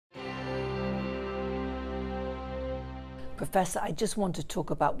Professor, I just want to talk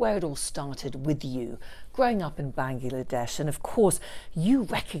about where it all started with you, growing up in Bangladesh. And of course, you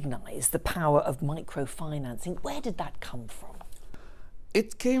recognise the power of microfinancing. Where did that come from?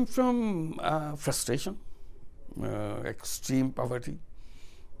 It came from frustration, extreme poverty,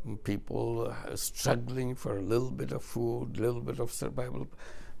 people struggling for a little bit of food, a little bit of survival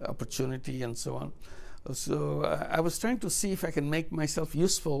opportunity, and so on. So I was trying to see if I can make myself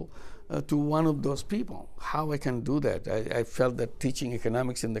useful to one of those people, how I can do that. I felt that teaching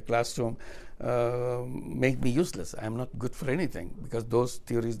economics in the classroom made me useless. I'm not good for anything because those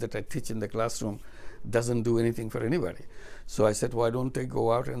theories that I teach in the classroom doesn't do anything for anybody. So I said, why don't I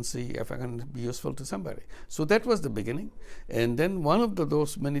go out and see if I can be useful to somebody? So that was the beginning. And then one of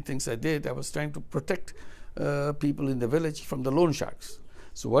those many things I did, I was trying to protect people in the village from the loan sharks.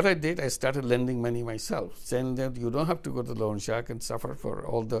 So what I did, I started lending money myself, saying that you don't have to go to the loan shark and suffer for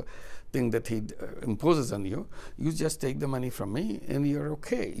all the thing that he imposes on you. You just take the money from me and you're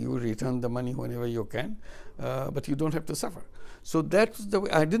okay. You return the money whenever you can, but you don't have to suffer. So that's the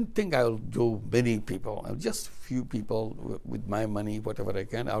way. I didn't think I'll do many people, just few people with my money, whatever I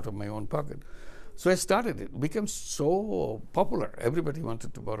can, out of my own pocket. So I started it. It became so popular. Everybody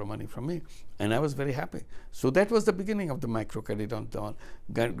wanted to borrow money from me, and I was very happy. So that was the beginning of the microcredit on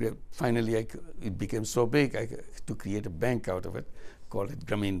the. Finally, it became so big, I had to create a bank out of it, call it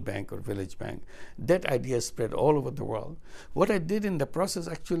Grameen Bank or Village Bank. That idea spread all over the world. What I did in the process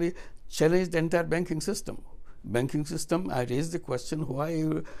actually challenged the entire banking system. I raised the question, why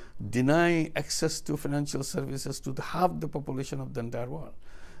you deny access to financial services to half the population of the entire world?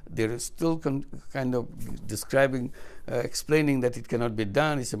 They're still kind of describing, explaining that it cannot be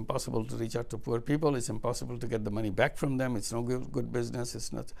done. It's impossible to reach out to poor people. It's impossible to get the money back from them. It's no good business.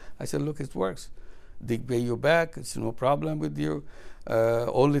 It's not. I said, look, it works. They pay you back. It's no problem with you.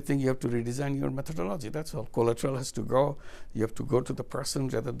 Only thing you have to redesign your methodology. That's all. Collateral has to go. You have to go to the person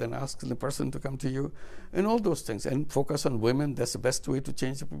rather than ask the person to come to you, and all those things. And focus on women. That's the best way to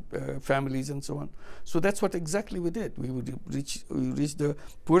change families and so on. So that's what exactly we did. We would reach the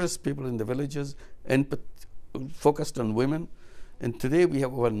poorest people in the villages and focused on women. And today we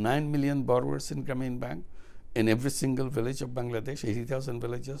have over 9 million borrowers in Grameen Bank in every single village of Bangladesh, 80,000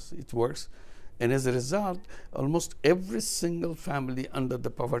 villages. It works. And as a result, almost every single family under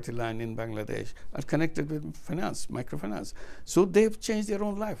the poverty line in Bangladesh are connected with finance, microfinance. So they've changed their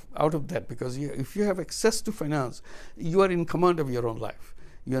own life out of that, because if you have access to finance, you are in command of your own life.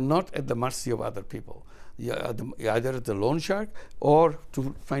 You are not at the mercy of other people. You are either at the loan shark or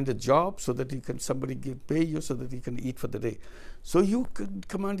to find a job so that somebody can pay you so that you can eat for the day. So you can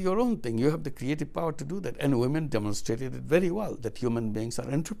command your own thing. You have the creative power to do that. And women demonstrated it very well, that human beings are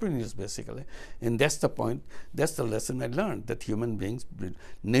entrepreneurs, basically. And that's the point, that's the lesson I learned, that human beings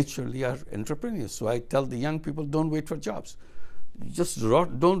naturally are entrepreneurs. So I tell the young people, don't wait for jobs. Just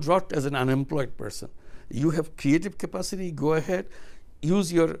don't rot as an unemployed person. You have creative capacity, go ahead.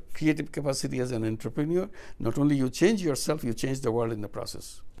 Use your creative capacity as an entrepreneur. Not only you change yourself, you change the world in the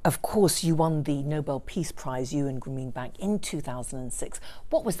process. Of course, you won the Nobel Peace Prize, you and Grameen Bank, in 2006.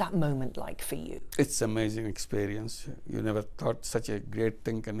 What was that moment like for you? It's an amazing experience. You never thought such a great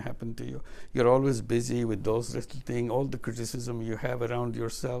thing can happen to you. You're always busy with those little things, all the criticism you have around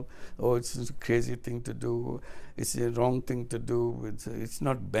yourself. Oh, it's a crazy thing to do. It's a wrong thing to do. It's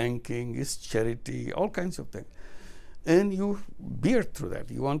not banking, it's charity, all kinds of things. And you bear through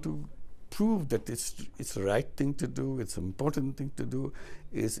that. You want to prove that it's the right thing to do, it's an important thing to do,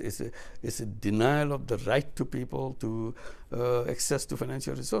 it's a denial of the right to people to access to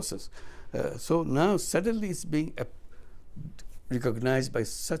financial resources. So now suddenly it's being recognized by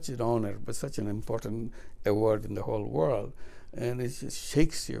such an honor, by such an important award in the whole world, and it just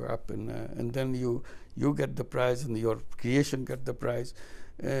shakes you up, and then you get the prize and your creation get the prize.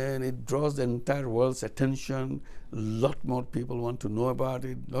 And it draws the entire world's attention. A lot more people want to know about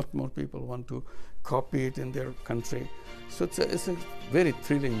it. A lot more people want to copy it in their country. So it's a very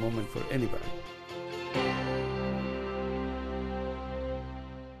thrilling moment for anybody.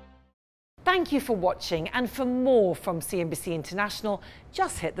 Thank you for watching, and for more from CNBC International,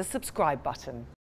 just hit the subscribe button.